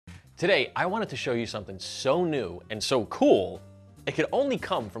Today, I wanted to show you something so new and so cool, it could only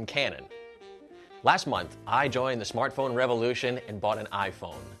come from Canon. Last month, I joined the smartphone revolution and bought an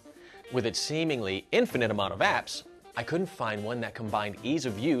iPhone. With its seemingly infinite amount of apps, I couldn't find one that combined ease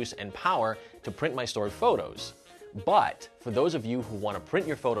of use and power to print my stored photos. But for those of you who want to print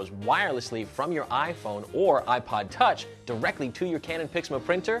your photos wirelessly from your iPhone or iPod Touch directly to your Canon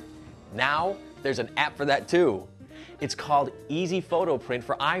printer, now there's an app for that too. It's called Easy Photo Print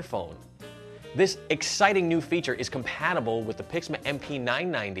for iPhone. This exciting new feature is compatible with the Pixma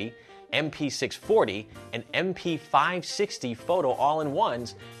MP990, MP640, and MP560 photo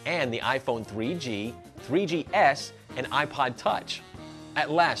all-in-ones and the iPhone 3G, 3GS, and iPod Touch.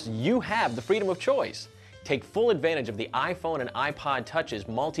 At last, you have the freedom of choice. Take full advantage of the iPhone and iPod Touch's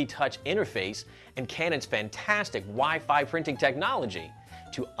multi-touch interface and Canon's fantastic Wi-Fi printing technology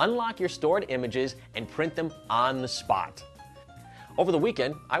to unlock your stored images and print them on the spot. Over the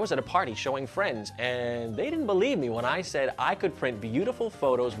weekend, I was at a party showing friends, and they didn't believe me when I said I could print beautiful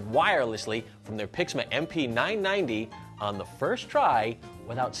photos wirelessly from their Pixma MP990 on the first try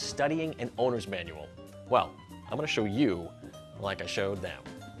without studying an owner's manual. Well, I'm going to show you like I showed them.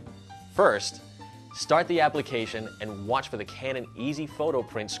 First, start the application and watch for the Canon Easy Photo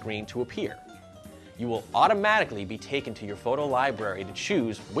Print screen to appear. You will automatically be taken to your photo library to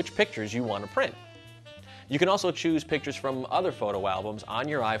choose which pictures you want to print. You can also choose pictures from other photo albums on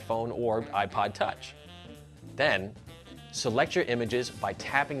your iPhone or iPod Touch. Then, select your images by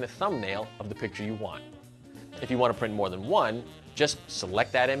tapping the thumbnail of the picture you want. If you want to print more than one, just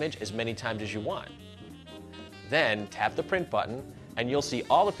select that image as many times as you want. Then, tap the print button and you'll see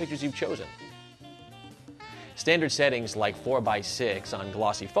all the pictures you've chosen. Standard settings like 4x6 on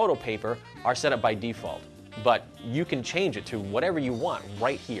glossy photo paper are set up by default, but you can change it to whatever you want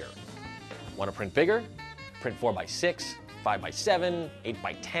right here. Want to print bigger? Print 4x6, 5x7,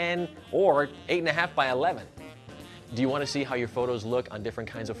 8x10, or 8.5x11. Do you want to see how your photos look on different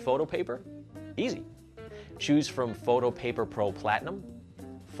kinds of photo paper? Easy. Choose from Photo Paper Pro Platinum,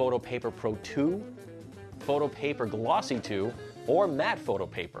 Photo Paper Pro 2, Photo Paper Glossy 2, or Matte Photo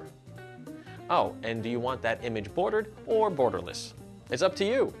Paper. Oh, and do you want that image bordered or borderless? It's up to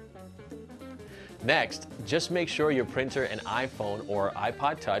you. Next, just make sure your printer and iPhone or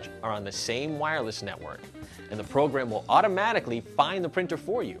iPod Touch are on the same wireless network, and the program will automatically find the printer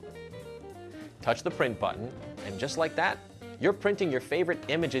for you. Touch the print button, and just like that, you're printing your favorite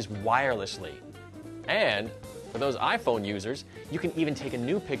images wirelessly. And for those iPhone users, you can even take a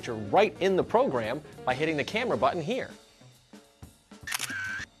new picture right in the program by hitting the camera button here.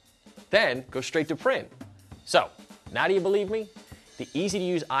 Then go straight to print. So, now do you believe me? The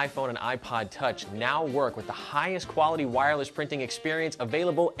easy-to-use iPhone and iPod Touch now work with the highest quality wireless printing experience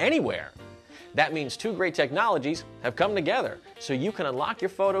available anywhere. That means two great technologies have come together, so you can unlock your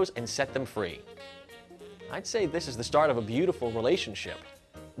photos and set them free. I'd say this is the start of a beautiful relationship.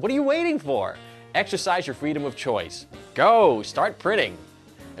 What are you waiting for? Exercise your freedom of choice. Go, start printing.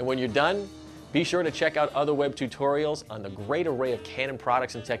 And when you're done, be sure to check out other web tutorials on the great array of Canon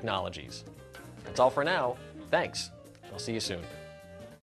products and technologies. That's all for now. Thanks. I'll see you soon.